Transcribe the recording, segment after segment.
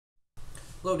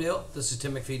Hello Dale, this is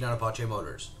Tim McPhee on Apache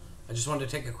Motors. I just wanted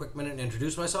to take a quick minute and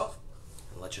introduce myself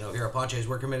and let you know here at Apache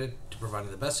we're committed to providing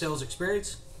the best sales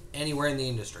experience anywhere in the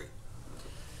industry.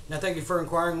 Now thank you for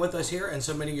inquiring with us here and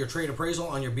submitting your trade appraisal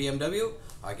on your BMW.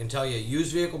 I can tell you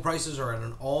used vehicle prices are at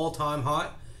an all-time high,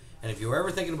 and if you're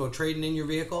ever thinking about trading in your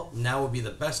vehicle, now would be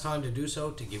the best time to do so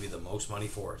to give you the most money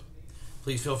for it.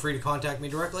 Please feel free to contact me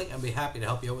directly and be happy to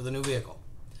help you out with a new vehicle.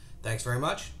 Thanks very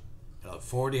much, and I look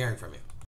forward to hearing from you.